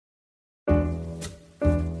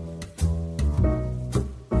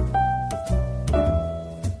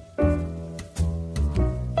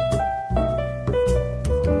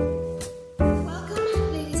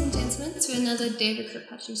David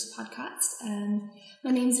Kirkpatrick's podcast. My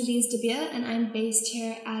name is Elise De Beer, and I'm based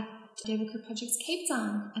here at David Kirkpatrick's Cape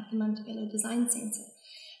Town at the Montebello Design Centre.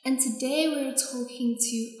 And today we're talking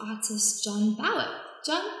to artist John Bauer.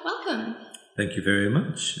 John, welcome. Thank you very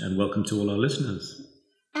much, and welcome to all our listeners.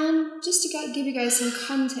 And just to give you guys some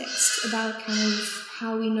context about kind of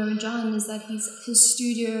how we know John is that his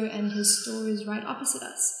studio and his store is right opposite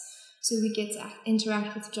us. So we get to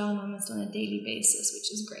interact with John almost on a daily basis,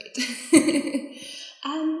 which is great.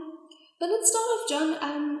 But let's start off, John.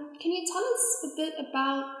 Can you tell us a bit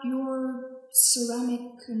about your ceramic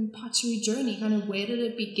and pottery journey? Kind of where did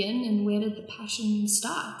it begin and where did the passion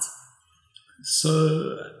start?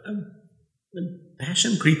 So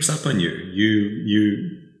passion creeps up on you. You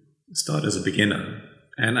start as a beginner.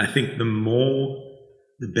 And I think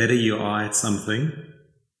the better you are at something,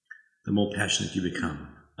 the more passionate you become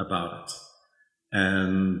about it.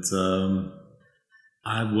 And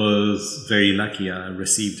I was very lucky. I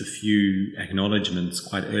received a few acknowledgements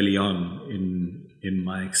quite early on in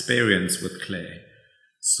my experience with clay.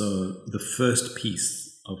 So the first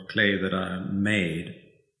piece of clay that I made,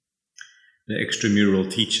 the extramural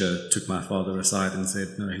teacher took my father aside and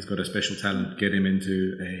said, no, he's got a special talent, get him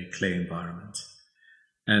into a clay environment.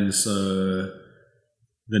 And so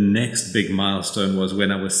the next big milestone was when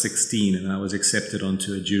I was 16 and I was accepted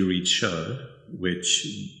onto a juried show, which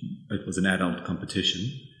it was an adult competition.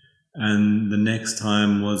 And the next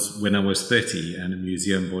time was when I was 30 and a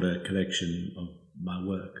museum bought a collection of my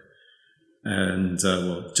work. And,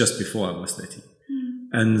 just before I was 30.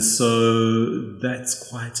 And so that's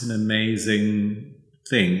quite an amazing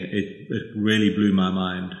thing. It really blew my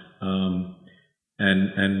mind.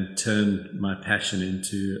 And turned my passion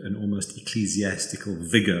into an almost ecclesiastical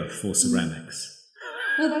vigor for ceramics.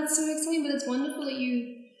 Oh, that's so exciting, but it's wonderful that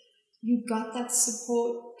you got that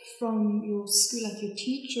support from your school, like your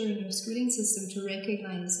teacher and your schooling system to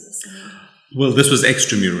recognize this. Well, this was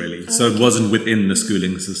extramurally, so it wasn't within the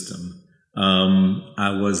schooling system.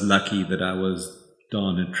 I was lucky that I was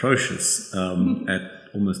darn atrocious at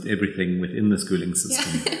almost everything within the schooling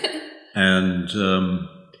system. Yeah. And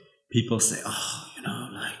people say,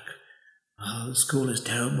 school is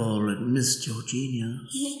terrible, it missed your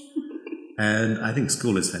genius. And I think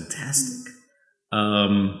school is fantastic.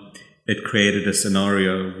 It created a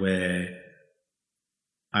scenario where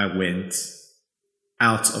I went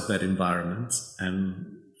out of that environment and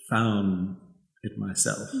found it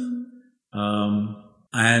myself.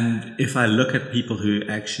 And if I look at people who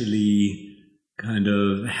actually kind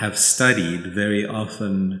of have studied, very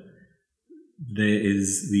often there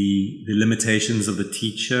is the limitations of the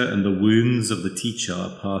teacher and the wounds of the teacher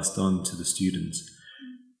are passed on to the students.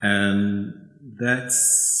 And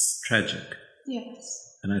that's tragic. Yes.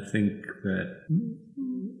 And I think that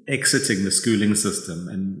exiting the schooling system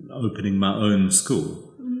and opening my own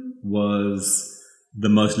school was the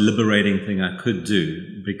most liberating thing I could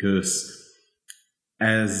do, because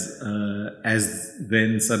as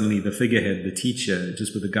then suddenly the figurehead, the teacher,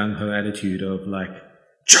 just with a gung-ho attitude of like,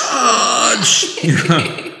 charge!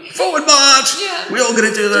 Forward march! Yeah. We're all going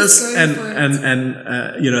to do this. And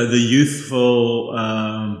the youthful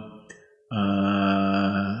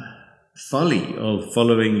folly of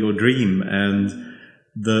following your dream. And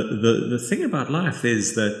the thing about life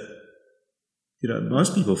is that,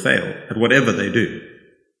 most people fail at whatever they do.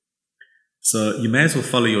 So you may as well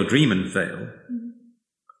follow your dream and fail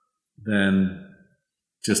than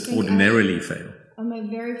just ordinarily fail. On my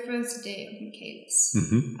very first day of Michaelis,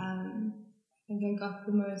 I think I got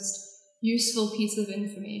the most useful piece of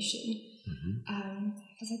information.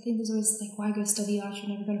 Because I think there's always like, why go study art? You're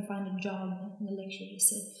never going to find a job. And the lecturer just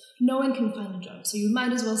said, no one can find a job, so you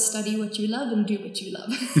might as well study what you love and do what you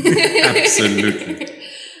love. Absolutely.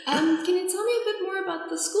 Can you tell me a bit more about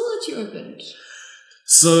the school that you opened?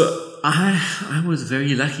 So I was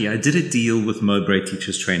very lucky. I did a deal with Mowbray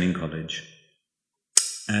Teachers Training College.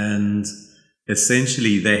 And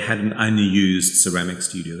essentially they had an unused ceramic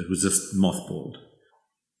studio that was just mothballed.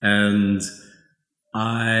 And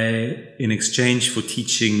I, in exchange for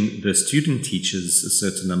teaching the student teachers a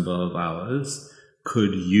certain number of hours,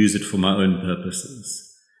 could use it for my own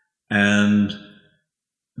purposes. And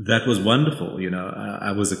that was wonderful.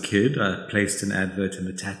 I was a kid. I placed an advert in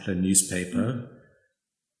the Tatler newspaper,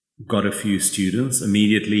 got a few students.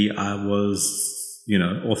 Immediately I was,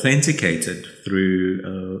 authenticated through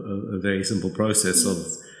a very simple process of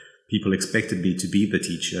people expected me to be the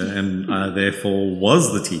teacher, and I therefore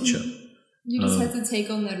was the teacher. You just had to take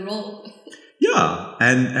on that role. Yeah,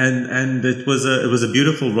 and it was a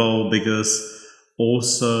beautiful role, because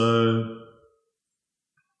also,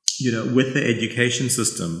 with the education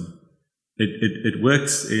system, It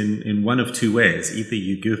works in one of two ways. Either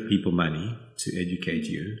you give people money to educate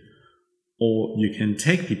you, or you can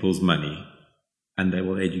take people's money and they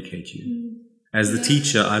will educate you. As the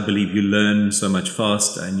teacher, I believe you learn so much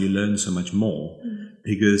faster and you learn so much more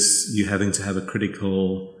because you're having to have a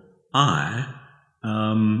critical eye,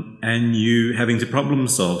 and you having to problem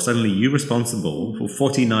solve. Suddenly you're responsible for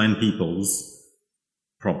 49 people's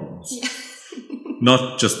problems,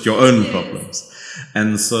 not just your own problems.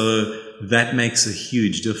 And so that makes a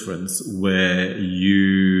huge difference where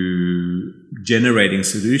you generating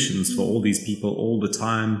solutions for all these people all the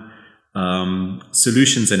time,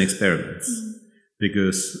 solutions and experiments.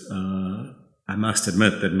 Because I must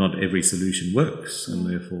admit that not every solution works, and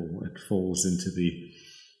therefore it falls into the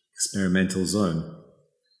experimental zone.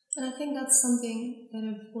 And I think that's something that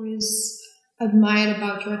I've always admired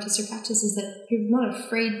about your artistic practice, is that you're not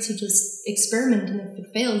afraid to just experiment, and if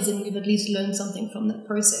it fails, then you've at least learned something from that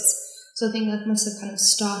process. So I think that must have kind of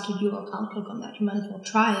started your outlook on that. You might as well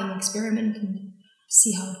try and experiment and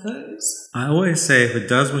see how it goes. I always say if it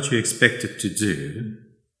does what you expect it to do,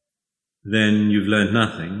 then you've learned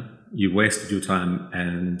nothing, you've wasted your time,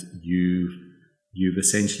 and you've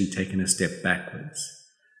essentially taken a step backwards.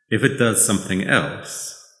 If it does something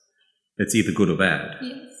else, it's either good or bad.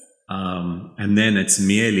 Yes. And then it's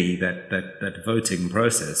merely that voting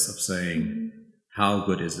process of saying, how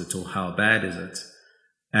good is it or how bad is it?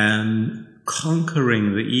 And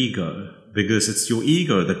conquering the ego, because it's your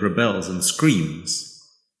ego that rebels and screams,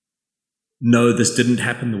 no, this didn't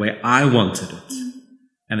happen the way I wanted it.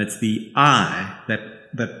 And it's the I, that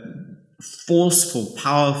forceful,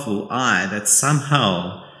 powerful I, that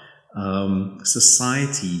somehow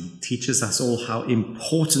society teaches us all how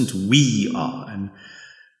important we are. And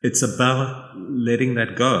it's about letting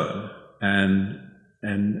that go and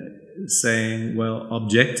saying, well,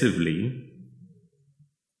 objectively,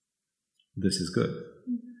 this is good.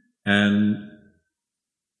 And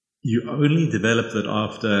you only develop that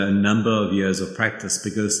after a number of years of practice,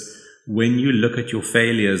 because when you look at your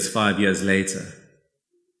failures 5 years later,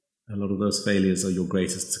 a lot of those failures are your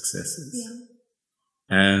greatest successes.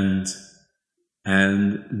 And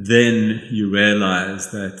then you realize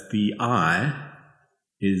that the I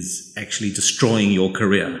is actually destroying your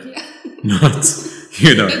career, not,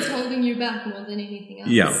 It's holding you back more than anything else.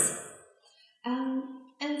 Yeah.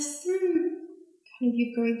 And through kind of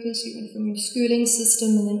you going first, you went from your schooling system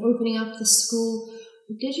and then opening up the school.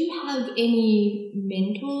 Did you have any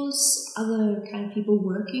mentors, other kind of people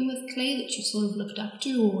working with clay that you sort of looked up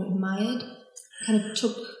to or admired, kind of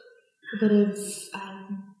took a bit of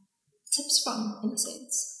tips from, in a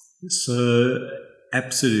sense? So,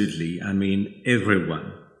 absolutely. I mean,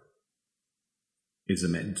 everyone is a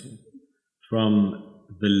mentor. From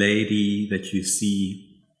the lady that you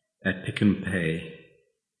see at Pick n Pay,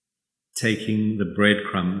 taking the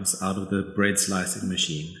breadcrumbs out of the bread slicing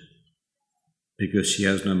machine, because she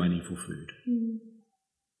has no money for food.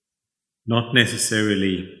 Not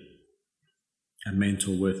necessarily a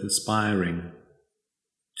mentor worth aspiring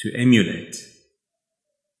to emulate.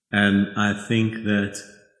 And I think that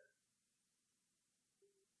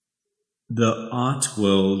the art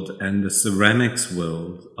world and the ceramics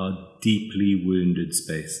world are deeply wounded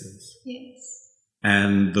spaces. Yes.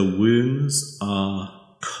 And the wounds are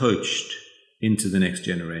coached into the next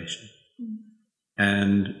generation.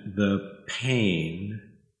 And the pain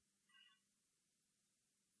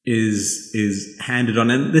is handed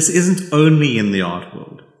on. And this isn't only in the art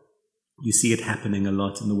world. You see it happening a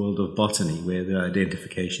lot in the world of botany, where the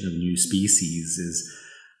identification of new species is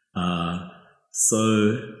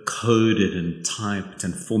so coded and typed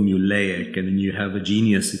and formulaic. And then you have a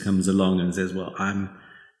genius who comes along and says, well, I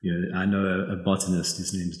know a botanist,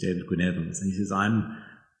 his name's David Gwyn Evans, and he says,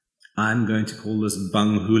 I'm going to call this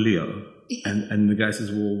Bung Julio. And the guy says,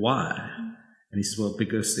 well, why? And he says, well,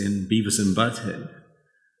 because in Beavis and Butthead,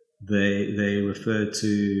 they refer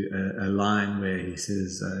to a line where he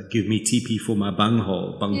says, give me TP for my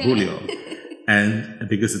bunghole, Bung Julio. And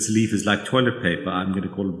because its leaf is like toilet paper, I'm going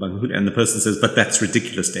to call it Bung Julio. And the person says, but that's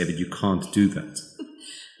ridiculous, David, you can't do that.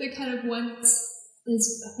 They kind of want,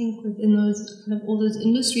 there's, I think, within those kind of all those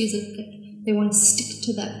industries, they want to stick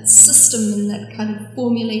to that system and that kind of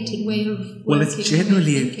formulated way of working. Well, it's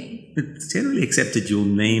generally accepted you'll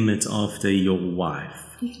name it after your wife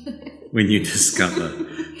when you discover,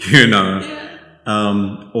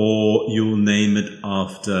 or you'll name it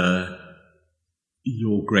after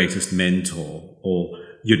your greatest mentor, or,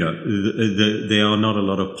 there are not a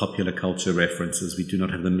lot of popular culture references. We do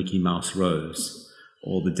not have the Mickey Mouse Rose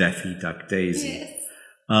or the Daffy Duck Daisy. Yes.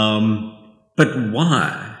 But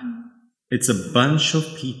why? It's a bunch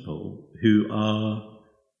of people who are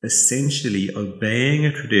essentially obeying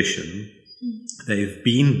a tradition. They've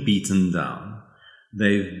been beaten down.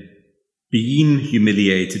 They've been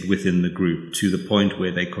humiliated within the group to the point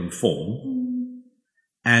where they conform.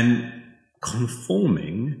 And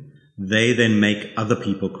conforming, they then make other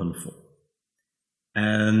people conform.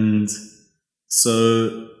 And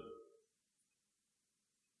so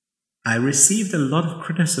I received a lot of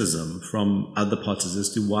criticism from other potters as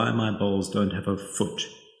to why my bowls don't have a foot.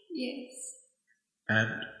 Yes. And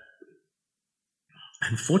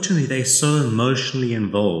unfortunately, they're so emotionally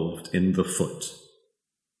involved in the foot.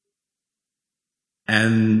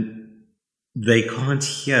 And they can't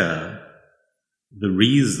hear the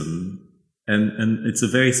reason. And it's a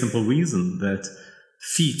very simple reason that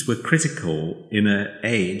feet were critical in an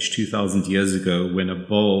age 2,000 years ago when a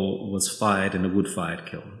bowl was fired in a wood-fired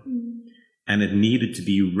kiln. And it needed to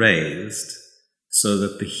be raised so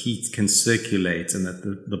that the heat can circulate and that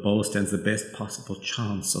the bowl stands the best possible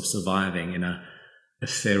chance of surviving in a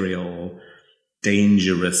ethereal,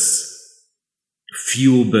 dangerous,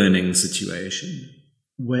 fuel-burning situation.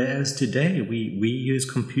 Whereas today we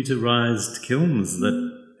use computerized kilns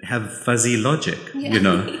that have fuzzy logic, you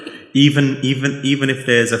know. Even if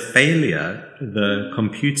there's a failure, the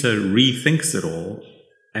computer rethinks it all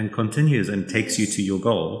and continues and takes you to your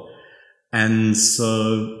goal. And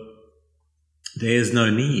so there's no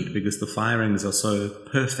need because the firings are so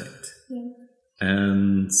perfect. Yeah.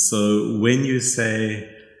 And so when you say,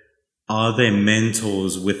 are there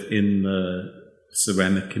mentors within the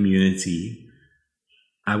ceramic community?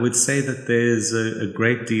 I would say that there's a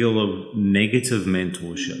great deal of negative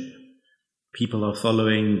mentorship. People are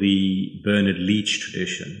following the Bernard Leach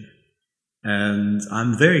tradition. And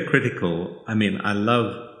I'm very critical. I mean, I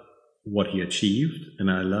love what he achieved, and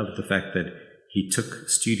I love the fact that he took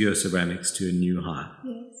studio ceramics to a new high.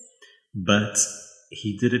 Yes. But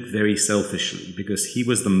he did it very selfishly because he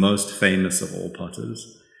was the most famous of all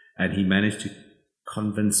potters, and he managed to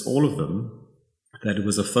convince all of them that it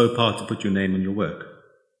was a faux pas to put your name on your work.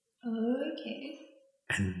 Okay.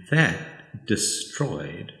 And that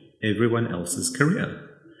destroyed everyone else's career.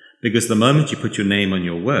 Because the moment you put your name on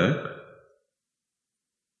your work,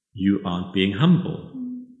 you aren't being humble.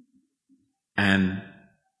 And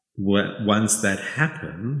once that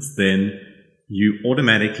happens, then you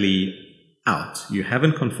automatically out. You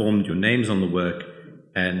haven't conformed, your name's on the work,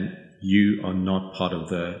 and you are not part of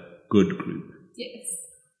the good group. Yes.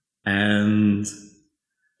 And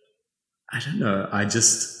I don't know,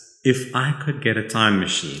 if I could get a time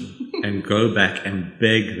machine and go back and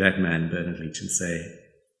beg that man, Bernard Leach, and say,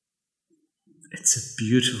 it's a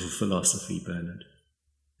beautiful philosophy, Bernard.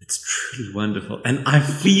 It's truly wonderful. And I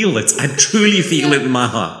feel it. I truly feel it in my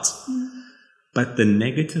heart. But the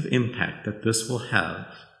negative impact that this will have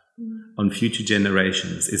on future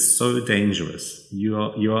generations is so dangerous. You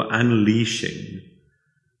are unleashing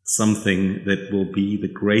something that will be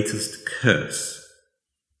the greatest curse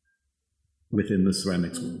within the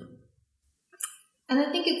ceramics world. And I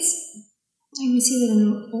think we see that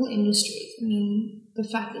in all industries. I mean, the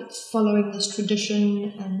fact that it's following this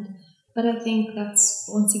tradition but I think that's,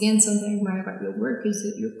 once again, something I admire about your work is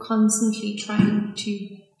that you're constantly trying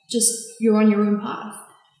to you're on your own path.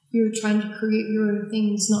 You're trying to create your own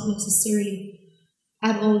things, not necessarily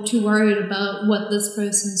at all too worried about what this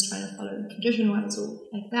person's trying to follow tradition-wise or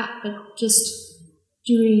like that, but just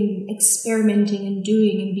experimenting and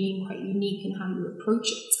doing and being quite unique in how you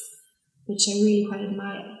approach it, which I really quite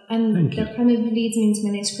admire. And that kind of leads me into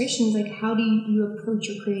my next question, is like, how do you approach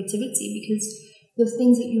your creativity? Because the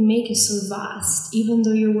things that you make is so vast, even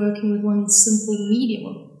though you're working with one simple medium.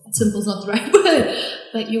 Well, simple is not the right word,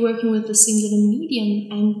 but you're working with a singular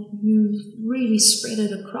medium and you've really spread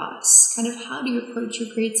it across. Kind of, how do you approach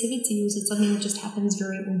your creativity? Or is it something that just happens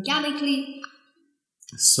very organically?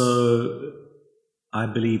 So I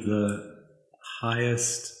believe the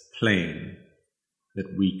highest plane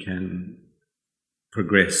that we can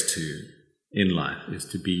progress to in life is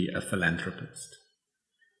to be a philanthropist.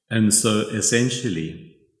 And so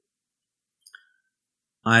essentially,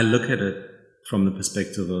 I look at it from the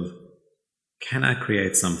perspective of, can I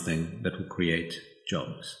create something that will create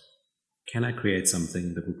jobs? Can I create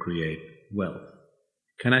something that will create wealth?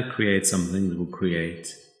 Can I create something that will create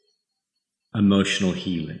emotional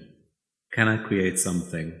healing? Can I create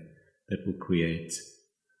something that will create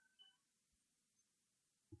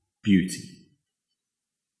beauty?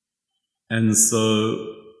 And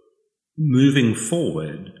so moving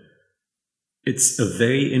forward, it's a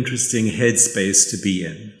very interesting headspace to be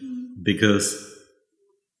in, because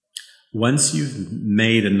once you've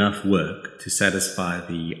made enough work to satisfy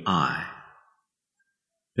the eye,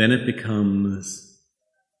 then it becomes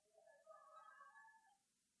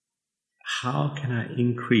how can I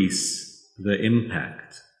increase the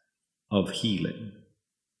impact of healing?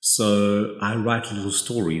 So I write little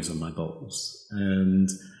stories on my bowls, and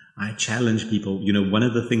I challenge people. One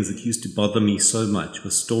of the things that used to bother me so much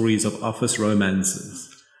was stories of office romances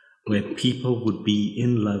where people would be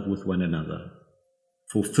in love with one another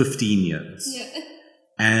for 15 years. Yeah.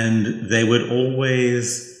 And they would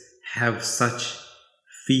always have such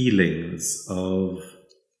feelings of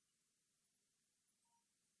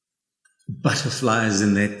butterflies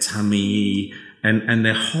in their tummy, and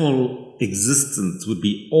their whole existence would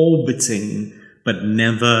be orbiting but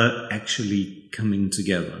never actually coming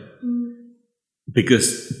together.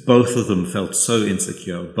 Because both of them felt so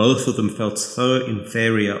insecure, both of them felt so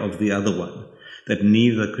inferior of the other one, that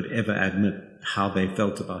neither could ever admit how they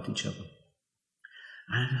felt about each other.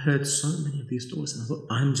 I had heard so many of these stories, and I thought,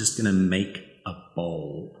 I'm just going to make a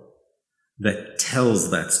bowl that tells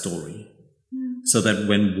that story, so that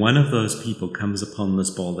when one of those people comes upon this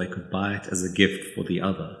bowl, they could buy it as a gift for the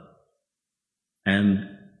other. And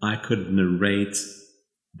I could narrate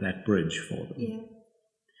that bridge for them. Yeah.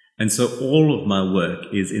 And so all of my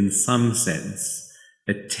work is, in some sense,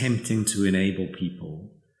 attempting to enable people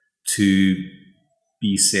to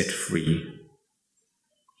be set free.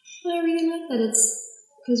 Well, I really like that. It's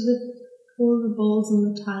because with all the bowls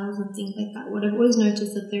and the tiles and things like that, what I've always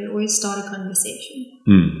noticed that they always start a conversation.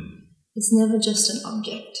 It's never just an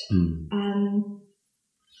object. And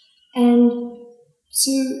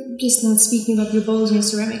so, just now speaking about your bowls and your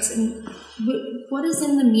ceramics, and what is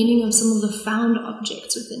then the meaning of some of the found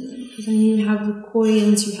objects within them? Because you have the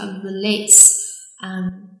coins, you have the lace.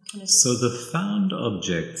 So the found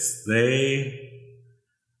objects, the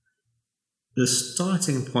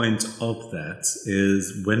starting point of that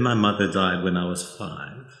is when my mother died when I was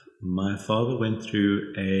 5. My father went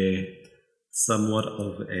through somewhat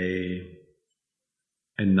of a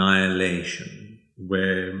annihilation,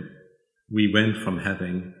 where we went from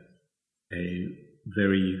having a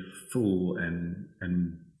very full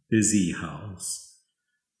and busy house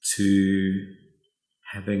to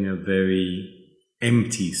having a very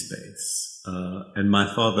empty space. And my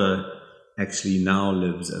father actually now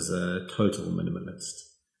lives as a total minimalist.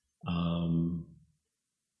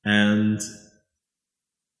 And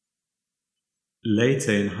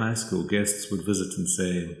later in high school, guests would visit and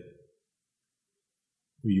say,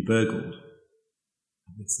 "Were you burgled?"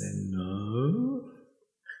 I would say, "No."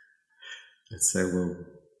 They'd say, "Well,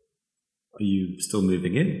 are you still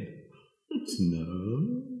moving in?"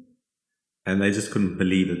 "No." And they just couldn't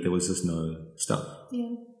believe that there was just no stuff.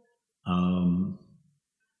 Yeah.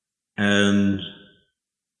 And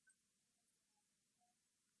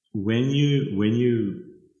when you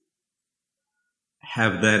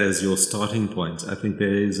have that as your starting point, I think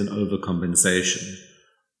there is an overcompensation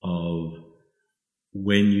of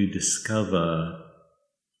when you discover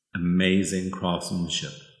amazing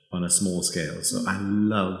craftsmanship on a small scale. So I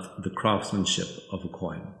love the craftsmanship of a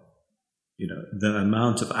coin. The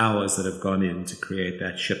amount of hours that have gone in to create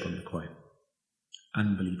that ship on the coin.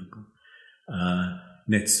 Unbelievable.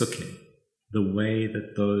 Netsuke, the way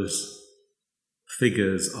that those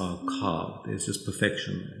figures are carved, there's just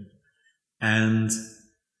perfection there. And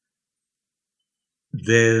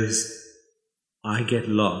I get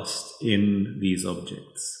lost in these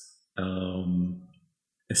objects.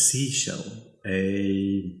 A seashell,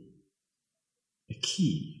 a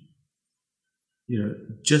key,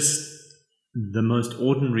 just the most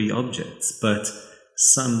ordinary objects, but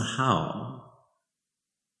somehow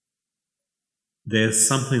there's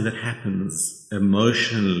something that happens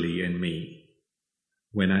emotionally in me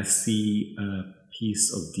when I see a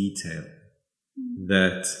piece of detail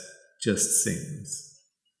that just sings.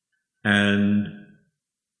 And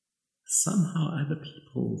somehow other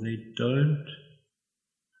people,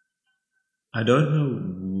 I don't know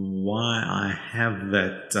why I have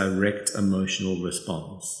that direct emotional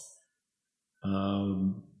response.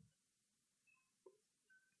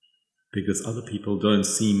 Because other people don't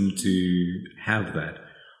seem to have that.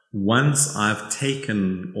 Once I've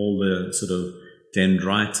taken all the sort of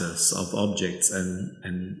dendritis of objects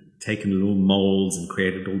and taken little molds and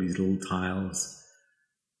created all these little tiles,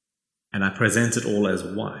 and I present it all as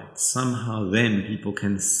white, somehow then people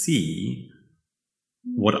can see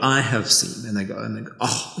what I have seen, and they go,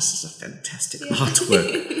 "Oh, this is a fantastic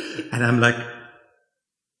artwork." And I'm like,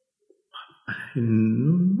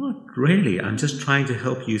 not really. I'm just trying to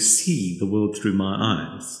help you see the world through my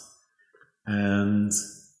eyes. And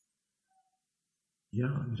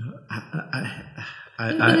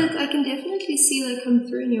I can definitely see that come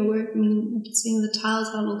through in your work. I mean, like you're saying, the tiles,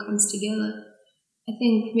 how it all comes together. I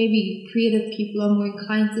think maybe creative people are more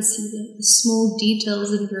inclined to see the small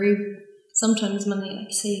details and very sometimes money,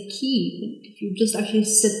 like say a key, but if you just actually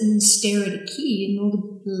sit and stare at a key and all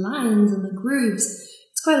the lines and the grooves,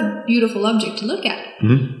 it's quite a beautiful object to look at.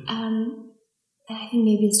 Mm-hmm. And I think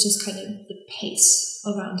maybe it's just kind of the pace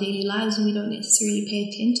of our daily lives, and we don't necessarily pay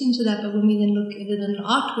attention to that. But when we then look at it in an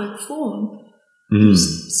artwork form, you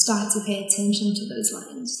start to pay attention to those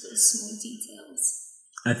lines, those small details.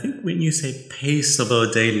 I think when you say pace of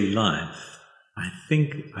our daily life, I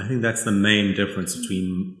think that's the main difference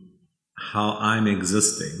between how I'm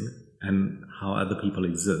existing and how other people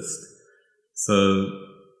exist. So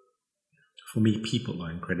for me, people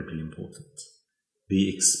are incredibly important.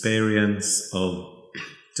 The experience of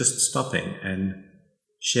just stopping and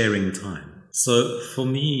sharing time. So for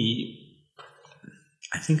me,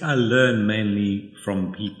 I think I learn mainly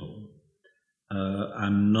from people.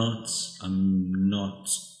 I'm not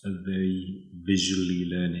a very visually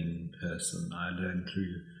learning person. I learn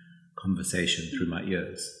through conversation, through my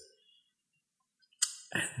ears.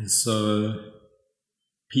 And so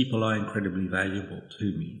people are incredibly valuable to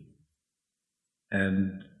me.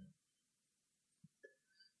 And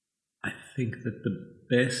I think that the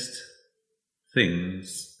best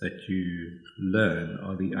things that you learn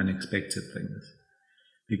are the unexpected things.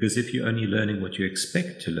 Because if you're only learning what you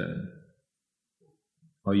expect to learn,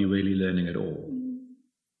 are you really learning at all?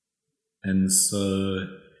 And so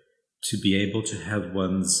to be able to have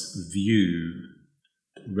one's view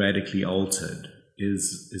radically altered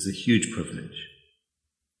is a huge privilege.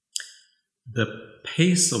 The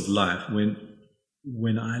pace of life,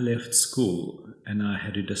 when I left school and I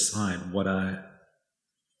had to decide what I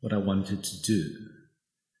wanted to do,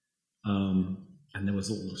 and there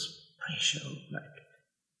was all this pressure of like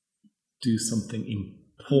do something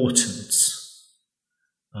important.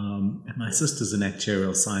 And my sister's an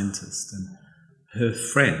actuarial scientist, and her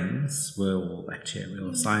friends were all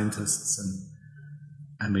actuarial scientists, and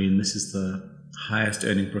I mean, this is the highest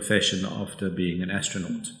earning profession after being an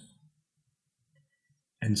astronaut.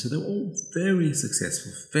 And so they're all very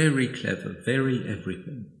successful, very clever, very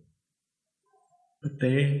everything. But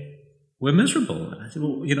they were miserable. And I said,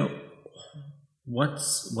 well,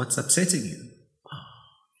 what's upsetting you? Oh,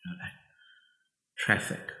 like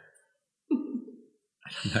traffic.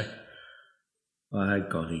 And I'm like, oh,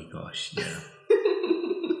 golly gosh, yeah.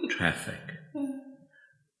 Traffic.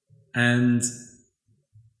 And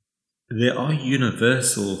there are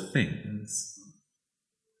universal things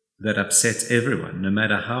that upset everyone, no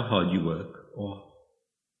matter how hard you work or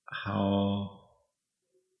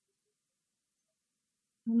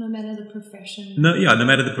no matter the profession. No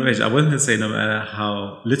matter the profession. I wasn't going to say no matter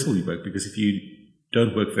how little you work, because if you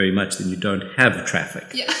don't work very much, then you don't have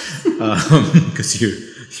traffic. Yeah. Because you're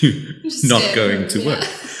not going to work.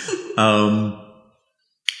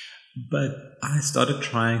 But I started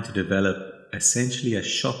trying to develop essentially a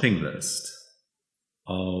shopping list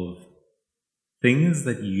of things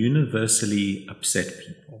that universally upset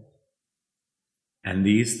people. And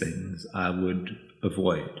these things I would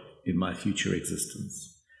avoid in my future existence.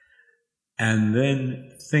 And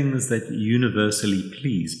then things that universally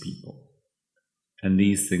please people. And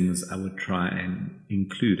these things I would try and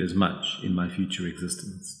include as much in my future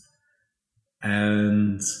existence.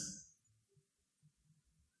 And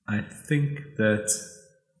I think that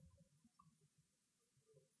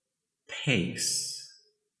pace,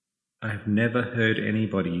 I've never heard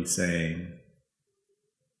anybody saying,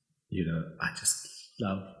 I just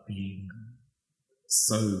love being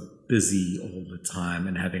so busy all the time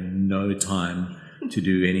and having no time to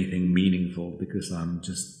do anything meaningful because I'm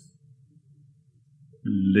just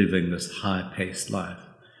living this high-paced life.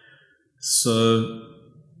 So,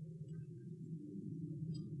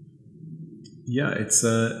 yeah, it's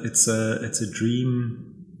a dream.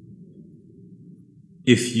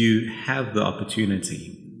 If you have the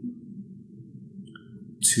opportunity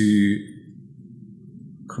to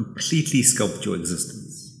completely sculpt your existence,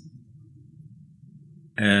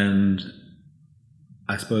 and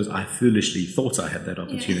I suppose I foolishly thought I had that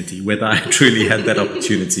opportunity. Yeah. Whether I truly had that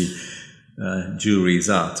opportunity, jury's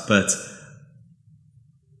out. But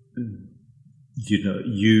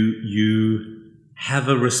you have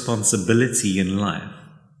a responsibility in life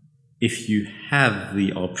if you have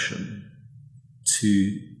the option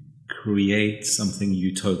to create something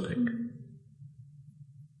utopic.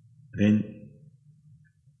 Then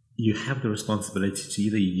you have the responsibility to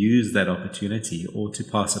either use that opportunity or to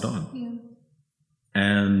pass it on. Yeah.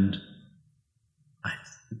 And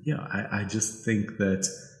I just think that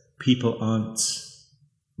people aren't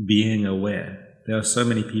being aware. There are so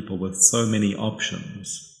many people with so many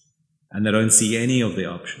options, and they don't see any of the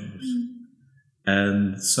options.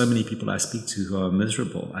 And so many people I speak to who are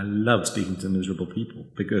miserable. I love speaking to miserable people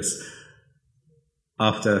because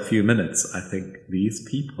after a few minutes, I think these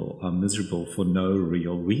people are miserable for no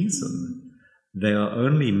real reason. They are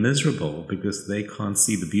only miserable because they can't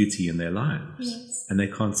see the beauty in their lives. Yes. And they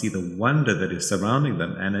can't see the wonder that is surrounding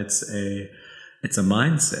them. And it's a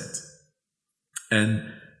mindset.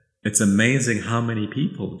 And it's amazing how many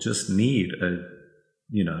people just need a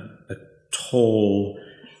tall,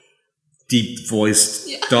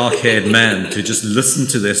 deep-voiced, dark-haired man to just listen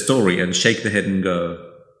to their story and shake their head and go,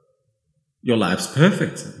 your life's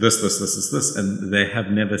perfect. This. And they have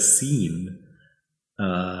never seen.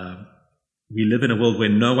 We live in a world where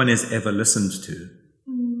no one is ever listened to.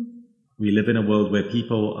 We live in a world where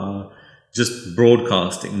people are just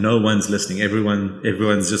broadcasting. No one's listening.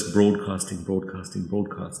 Everyone's just broadcasting.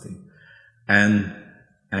 And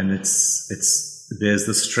there's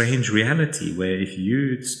this strange reality where if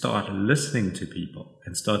you start listening to people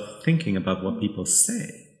and start thinking about what people say,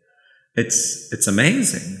 it's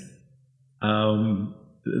amazing.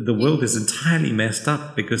 The world is entirely messed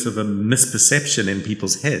up because of a misperception in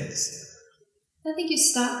people's heads. I think you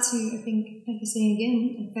start to, like you're saying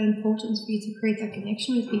again, it's that important for you to create that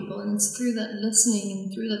connection with people, and it's through that listening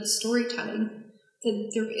and through that storytelling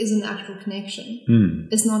that there is an actual connection.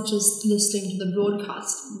 It's not just listening to the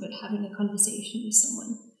broadcasting, but having a conversation with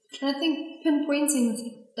someone. And I think pinpointing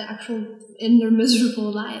the actual, in their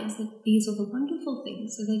miserable lives, that these are the wonderful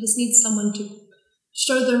things, so they just need someone to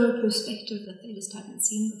show them a perspective that they just haven't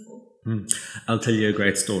seen before. I'll tell you a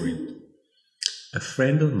great story. A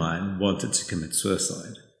friend of mine wanted to commit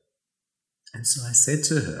suicide. And so I said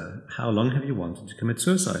to her, how long have you wanted to commit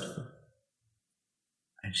suicide for?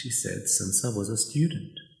 And she said, since I was a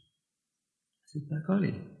student. I said, by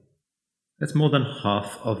golly, that's more than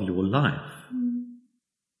half of your life.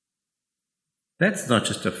 That's not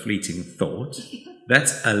just a fleeting thought.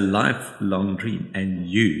 That's a lifelong dream. And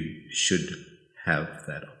you should have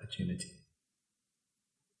that opportunity.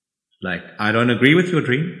 Like, I don't agree with your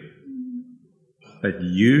dream, but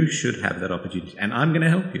you should have that opportunity. And I'm going to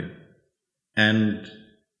help you. And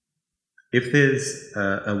if there's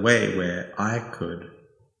a way where I could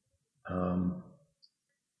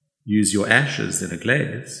use your ashes in a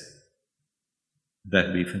glaze,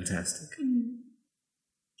 that'd be fantastic.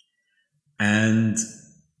 And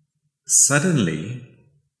suddenly,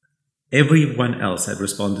 everyone else had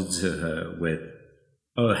responded to her with,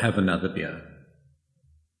 oh, have another beer.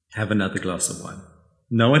 Have another glass of wine.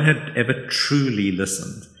 No one had ever truly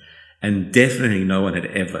listened. And definitely no one had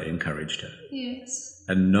ever encouraged her. Yes.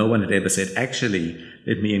 And no one had ever said, actually,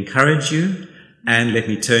 let me encourage you and let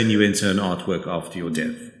me turn you into an artwork after your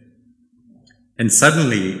death. And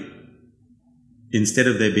suddenly, instead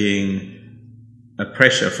of there being a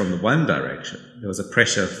pressure from the one direction, there was a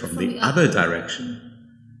pressure from the other direction.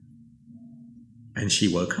 And she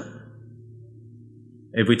woke up.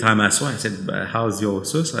 Every time I saw her, I said, how's your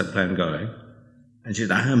suicide plan going? And she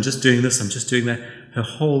said, I'm just doing this, I'm just doing that. Her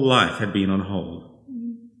whole life had been on hold.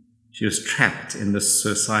 She was trapped in this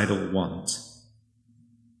suicidal want.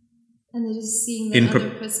 And then just seeing that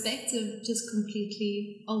other perspective just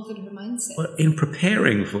completely altered her mindset. Well, in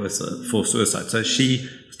preparing for suicide. So she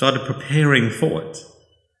started preparing for it.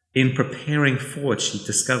 In preparing for it, she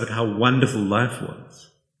discovered how wonderful life was.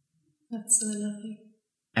 That's so lovely.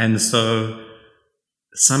 And so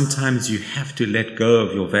sometimes you have to let go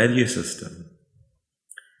of your value system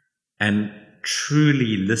and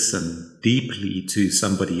truly listen deeply to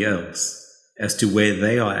somebody else as to where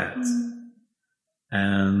they are at.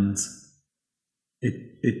 And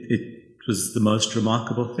it was the most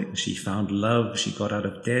remarkable thing. She found love, she got out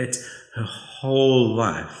of debt, her whole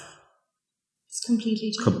life. It's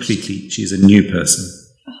completely changed. Completely. She's a new person.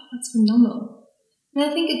 Oh, that's phenomenal. And I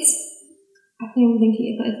think it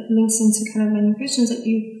links into kind of many questions that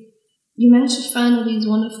you managed to find all these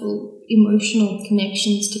wonderful emotional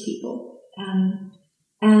connections to people.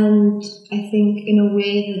 And I think in a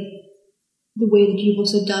way that the way that you've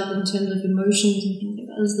also done in terms of emotions and things like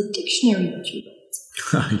that is the dictionary that you built.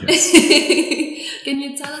 Yes. Can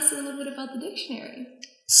you tell us a little bit about the dictionary?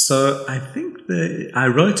 So I think I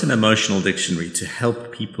wrote an emotional dictionary to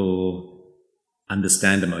help people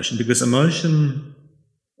understand emotion, because emotion,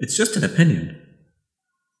 it's just an opinion.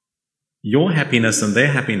 Your happiness and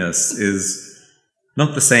their happiness is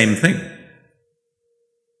not the same thing.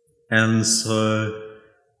 And so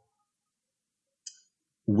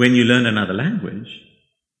when you learn another language,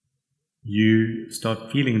 you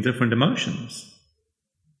start feeling different emotions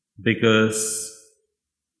because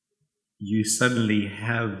you suddenly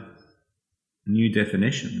have new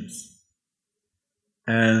definitions.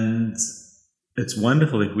 And it's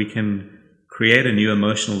wonderful if we can create a new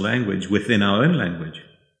emotional language within our own language.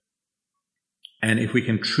 And if we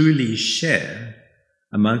can truly share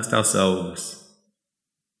amongst ourselves,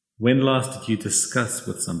 when last did you discuss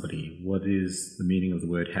with somebody what is the meaning of the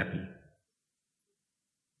word happy?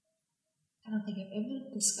 I don't think I've ever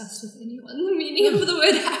discussed with anyone the meaning of the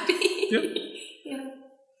word happy. Yep. Yeah.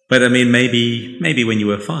 But I mean, maybe when you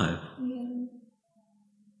were 5. Yeah.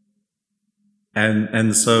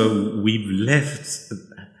 And so we've left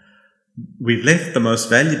the most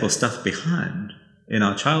valuable stuff behind in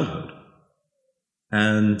our childhood.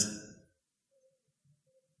 And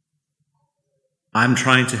I'm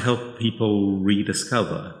trying to help people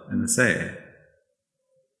rediscover and say,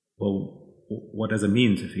 well, what does it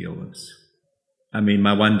mean to feel this? I mean,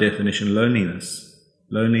 my one definition, loneliness.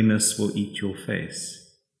 Loneliness will eat your face.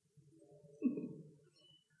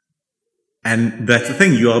 And that's the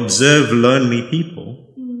thing, you observe lonely people,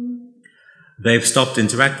 they've stopped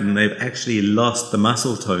interacting, they've actually lost the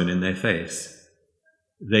muscle tone in their face.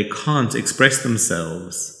 They can't express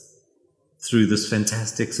themselves through this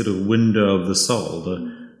fantastic sort of window of the soul.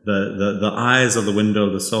 The eyes are the window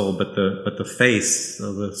of the soul, but the face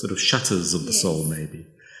are the sort of shutters of the soul, maybe.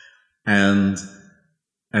 And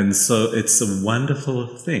so it's a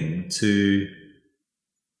wonderful thing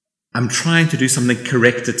I'm trying to do something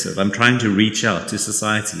correctative. I'm trying to reach out to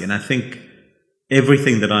society. And I think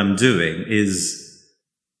everything that I'm doing is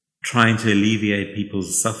trying to alleviate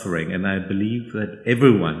people's suffering. And I believe that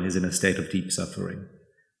everyone is in a state of deep suffering.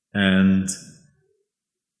 And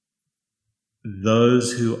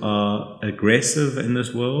those who are aggressive in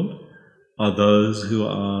this world are those who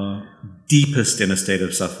are deepest in a state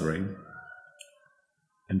of suffering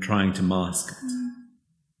and trying to mask it.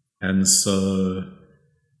 And so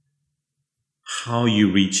how you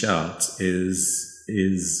reach out is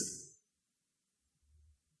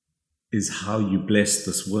how you bless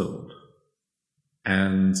this world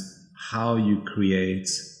and how you create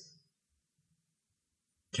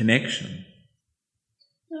connection.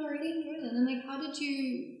 No, I really enjoyed it. And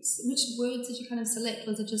which words did you kind of select?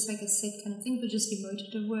 Was it just like a set kind of thing, or just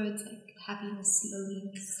emotive words like happiness,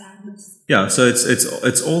 loneliness, sadness? Yeah, so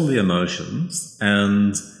it's all the emotions,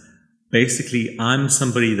 and basically I'm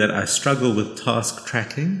somebody that I struggle with task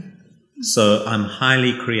tracking. So I'm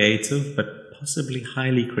highly creative, but possibly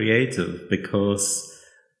highly creative because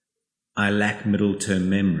I lack middle-term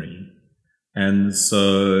memory. And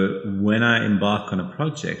so when I embark on a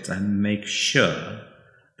project, I make sure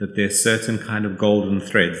that there's certain kind of golden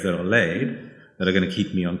threads that are laid that are going to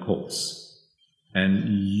keep me on course. And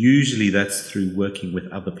usually that's through working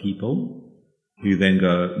with other people who then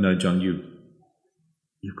go, no, John,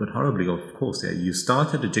 you've got horribly off course here. You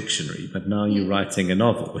started a dictionary, but now you're writing a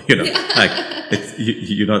novel.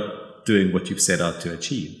 You're not doing what you've set out to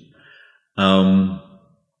achieve. And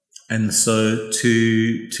so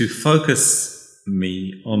to focus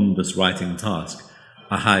me on this writing task,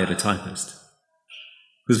 I hired a typist.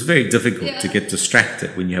 It was very difficult to get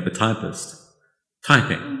distracted when you have a typist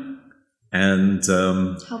typing. And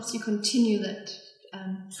helps you continue that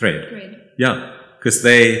thread. Yeah, because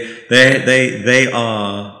they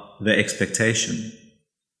are the expectation.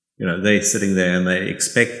 They're sitting there and they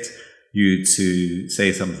expect you to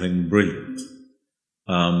say something brilliant.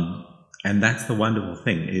 And that's the wonderful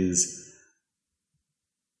thing, is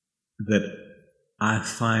that I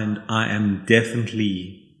find I am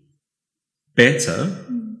definitely better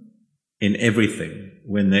in everything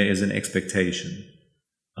when there is an expectation.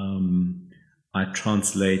 I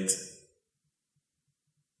translate,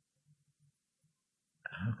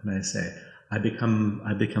 how can I say, I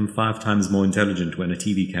become 5 times more intelligent when a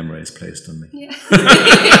TV camera is placed on me. Yeah.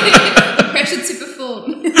 Pressure to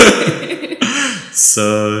perform.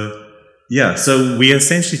 So we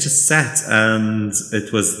essentially just sat, and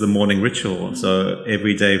it was the morning ritual. So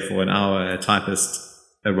every day for an hour, a typist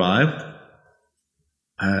arrived.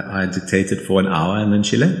 I dictated for an hour, and then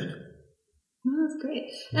she left. Oh, that's great.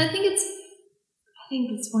 And I think it's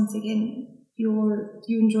once again you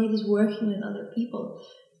enjoy this working with other people.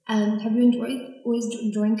 And have you always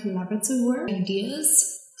enjoying collaborative work, ideas?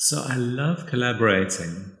 So I love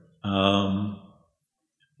collaborating.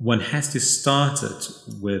 One has to start it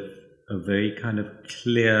with a very kind of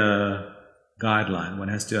clear guideline. One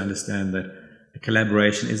has to understand that a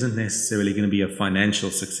collaboration isn't necessarily going to be a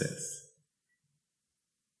financial success.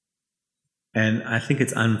 And I think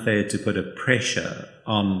it's unfair to put a pressure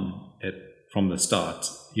on it from the start.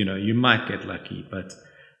 You might get lucky, but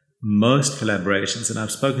most collaborations, and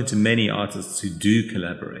I've spoken to many artists who do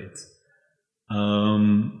collaborate,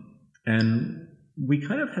 and we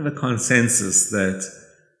kind of have a consensus that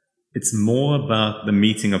it's more about the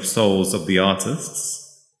meeting of souls of the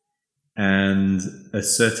artists and a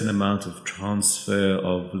certain amount of transfer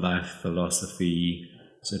of life philosophy,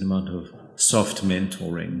 a certain amount of soft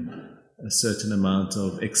mentoring, a certain amount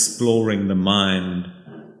of exploring the mind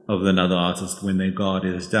of another artist when their guard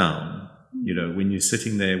is down. You know, when you're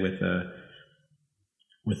sitting there with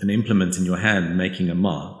an implement in your hand making a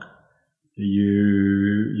mark,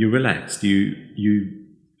 you relaxed, you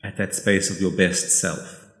at that space of your best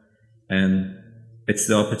self. And it's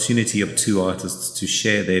the opportunity of two artists to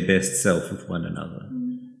share their best self with one another.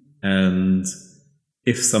 And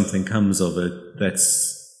if something comes of it,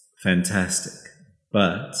 that's fantastic.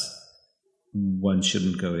 But one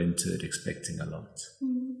shouldn't go into it expecting a lot.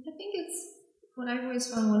 I think it's what I've always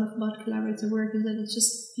found wonderful about collaborative work is that it's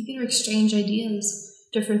just you get to exchange ideas,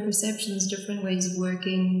 different perceptions, different ways of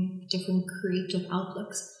working, different creative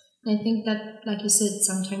outlooks. And I think that, like you said,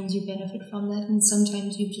 sometimes you benefit from that, and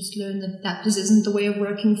sometimes you just learn that this isn't the way of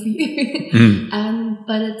working for you.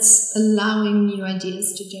 But it's allowing new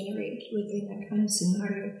ideas to generate within that kind of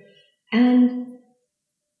scenario. And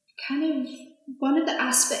kind of one of the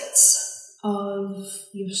aspects of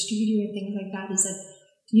your studio and things like that is that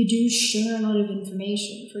you do share a lot of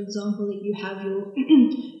information. For example, that you have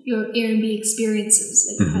your Airbnb experiences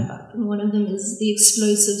that you have up, and one of them is the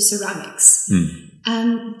explosive ceramics.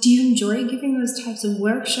 Do you enjoy giving those types of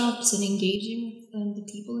workshops and engaging with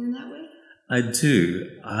the people in that way? I do.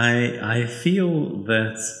 I feel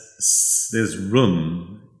that there's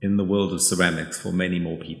room in the world of ceramics for many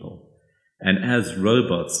more people. And as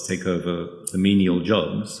robots take over the menial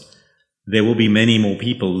jobs, there will be many more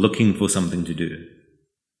people looking for something to do.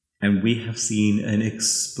 And we have seen an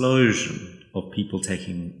explosion of people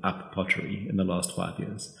taking up pottery in the last 5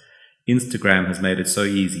 years. Instagram has made it so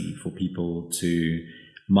easy for people to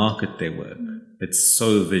market their work. It's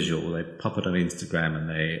so visual. They pop it on Instagram and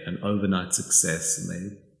an overnight success,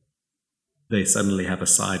 and they suddenly have a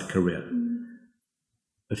side career.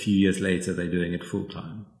 A few years later, they're doing it full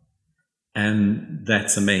time. And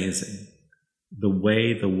that's amazing. The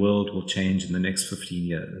way the world will change in the next 15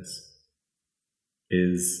 years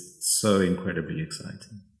is so incredibly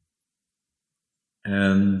exciting.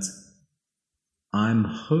 And I'm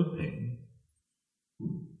hoping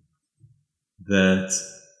that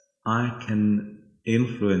I can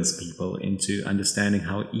influence people into understanding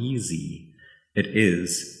how easy it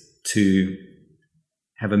is to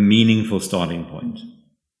have a meaningful starting point.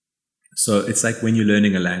 So it's like when you're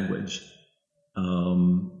learning a language,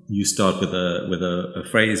 you start with a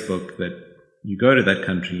phrase book that you go to that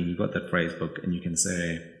country and you've got that phrase book and you can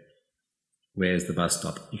say, where's the bus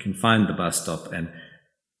stop? You can find the bus stop. And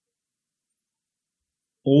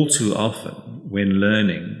all too often when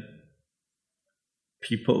learning,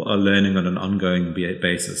 people are learning on an ongoing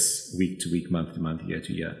basis, week to week, month to month, year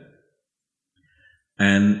to year.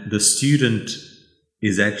 And the student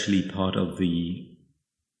is actually part of the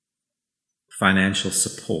financial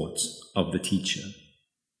support of the teacher.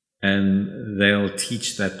 And they'll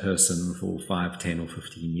teach that person for 5, 10, or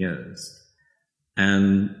 15 years.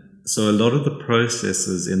 And so a lot of the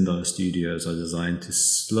processes in those studios are designed to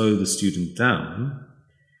slow the student down,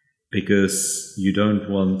 because you don't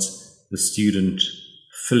want the student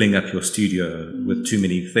filling up your studio with too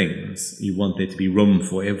many things. You want there to be room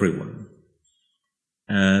for everyone.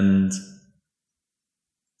 And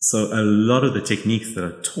so a lot of the techniques that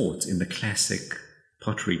are taught in the classic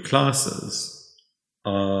pottery classes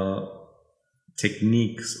are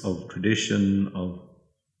techniques of tradition, of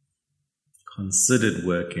considered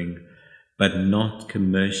working, but not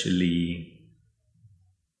commercially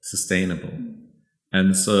sustainable.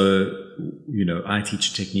 And so, I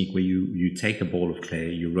teach a technique where you take a ball of clay,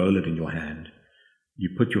 you roll it in your hand, you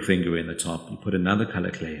put your finger in the top, you put another color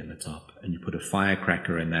clay in the top, and you put a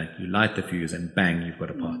firecracker in that, you light the fuse, and bang, you've got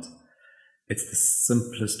a pot. It's the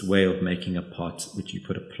simplest way of making a pot, which you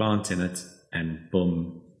put a plant in it, and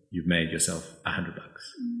boom, you've made yourself $100.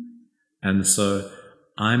 And so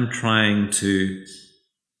I'm trying to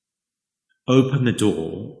open the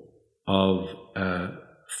door of a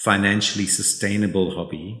financially sustainable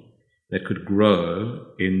hobby that could grow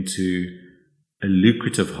into a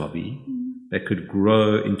lucrative hobby, that could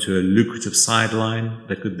grow into a lucrative sideline,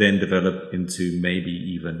 that could then develop into maybe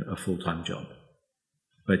even a full-time job.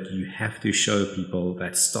 But you have to show people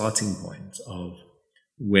that starting point of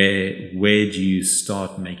where do you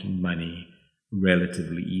start making money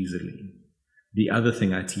relatively easily. The other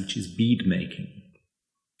thing I teach is bead making,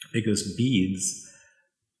 because beads,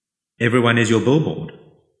 everyone is your billboard.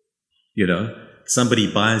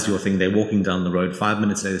 Somebody buys your thing, they're walking down the road, 5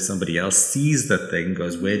 minutes later somebody else sees that thing,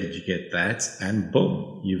 goes, where did you get that? And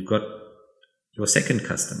boom, you've got your second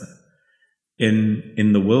customer.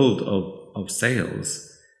 In the world of sales,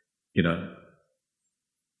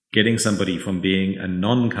 getting somebody from being a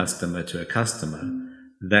non-customer to a customer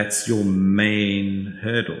that's your main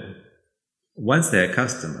hurdle. Once they're a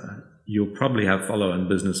customer, you'll probably have follow-on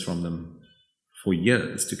business from them for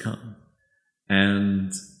years to come.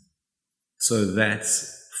 And so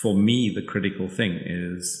that's, for me, the critical thing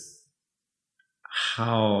is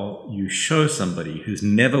how you show somebody who's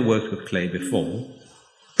never worked with clay before,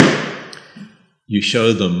 you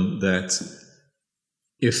show them that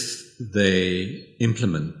if they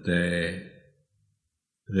implement their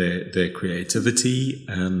creativity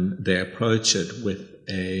and they approach it with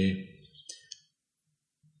a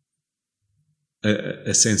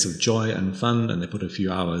sense of joy and fun, and they put a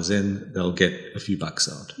few hours in, they'll get a few bucks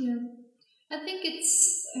out. Yeah, I think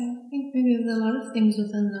maybe there's a lot of things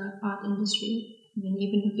within the art industry. I mean,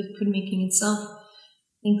 even with printmaking itself,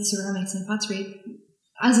 I think ceramics and pottery,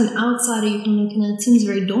 as an outsider, you can look and it seems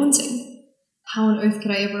very daunting. How on earth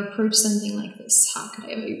could I ever approach something like this? How could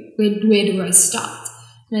I ever, where do I start?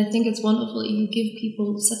 And I think it's wonderful that you give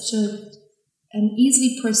people such an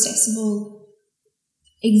easily processable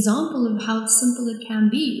example of how simple it can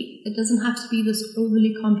be. It doesn't have to be this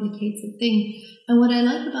overly complicated thing. And what I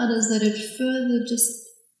like about it is that it further just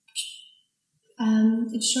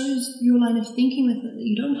it shows your line of thinking with it.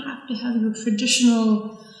 You don't have to have your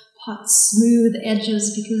traditional pots, smooth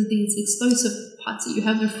edges, because these explosive pots that you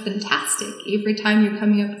have are fantastic. Every time you're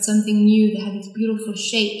coming up with something new, they have these beautiful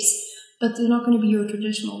shapes, but they're not going to be your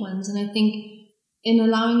traditional ones. And I think in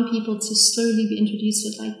allowing people to slowly be introduced to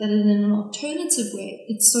it like that in an alternative way,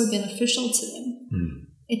 it's so beneficial to them. Mm.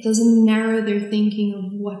 It doesn't narrow their thinking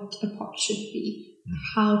of what a pot should be.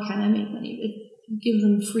 How can I make money? It gives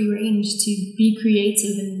them free range to be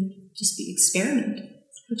creative and just be experiment,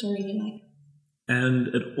 which I really like. And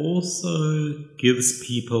it also gives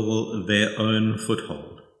people their own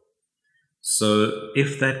foothold. So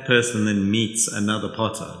if that person then meets another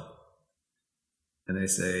potter and they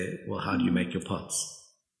say, well, how do you make your pots?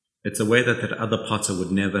 It's a way that that other potter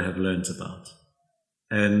would never have learnt about.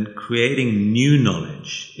 And creating new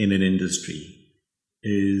knowledge in an industry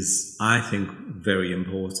is, I think, very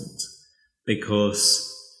important, because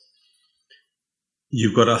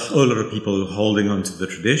you've got a whole lot of people holding on to the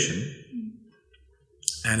tradition,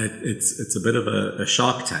 and it's a bit of a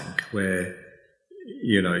shark tank where,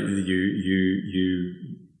 you know,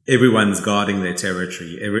 everyone's guarding their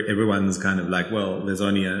territory. Everyone's kind of like, well, there's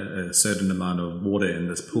only a certain amount of water in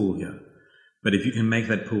this pool here. But if you can make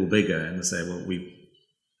that pool bigger and say, well,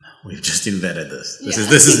 we've just invented this.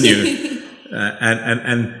 This is new.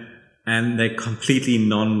 And they're completely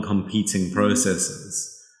non-competing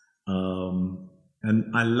processes.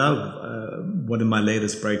 And I love, one of my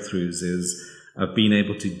latest breakthroughs is I've been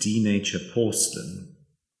able to denature porcelain.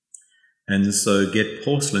 And so get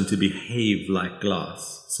porcelain to behave like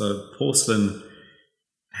glass. So porcelain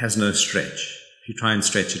has no stretch. If you try and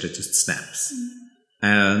stretch it, it just snaps.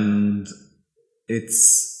 And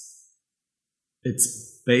it's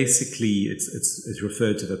basically, it's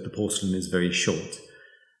referred to that the porcelain is very short.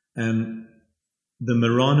 And the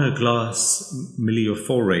Murano glass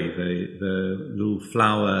Millefiori, the little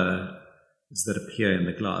flowers that appear in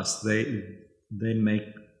the glass, they make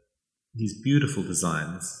these beautiful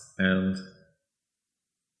designs. And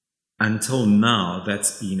until now,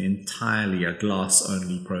 that's been entirely a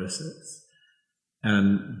glass-only process.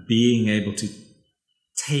 And being able to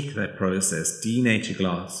take that process, denature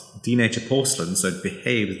porcelain so it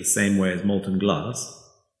behaves the same way as molten glass,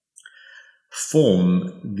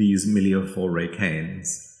 form these Millefiori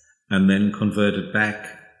canes, and then convert it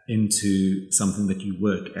back into something that you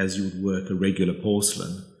work as you would work a regular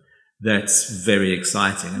porcelain. That's very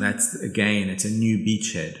exciting. And that's, again, it's a new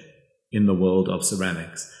beachhead in the world of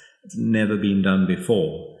ceramics. It's never been done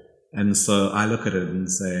before. And so I look at it and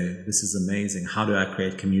say, this is amazing. How do I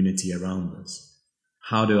create community around this?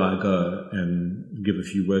 How do I go and give a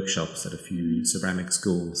few workshops at a few ceramic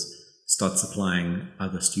schools, start supplying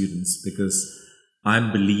other students? Because I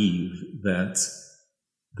believe that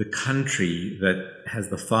the country that has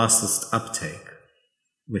the fastest uptake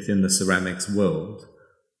within the ceramics world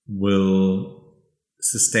will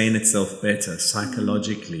sustain itself better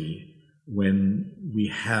psychologically when we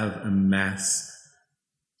have a mass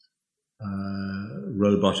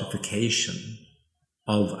robotification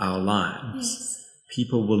of our lives. Yes.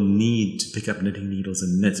 People will need to pick up knitting needles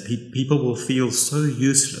and knit. People will feel so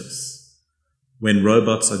useless when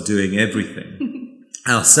robots are doing everything.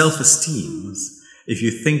 Our self-esteems, if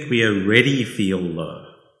you think we already feel low,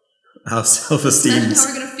 our self-esteems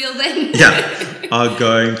How we're going to feel then. are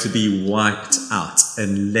going to be wiped out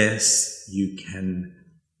unless you can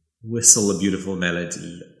whistle a beautiful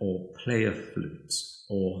melody or play a flute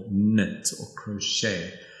or knit or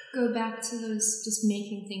crochet. go back to those just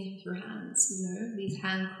making things with your hands, these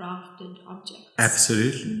handcrafted objects.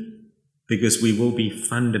 Absolutely. Because we will be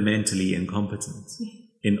fundamentally incompetent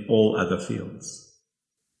in all other fields.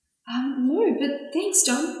 No, but thanks,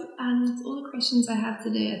 John. And all the questions I have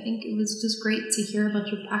today, I think it was just great to hear about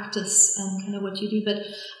your practice and kind of what you do. But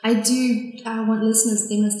I do want listeners,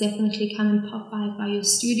 they must definitely come and pop by your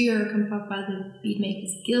studio or come pop by the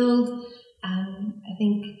Beadmakers Guild. I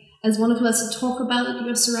think as one of us to talk about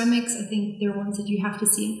your ceramics, I think they're ones that you have to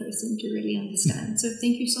see in person to really understand. So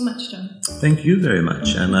thank you so much, John. Thank you very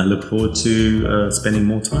much. And I look forward to spending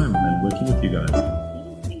more time and working with you guys.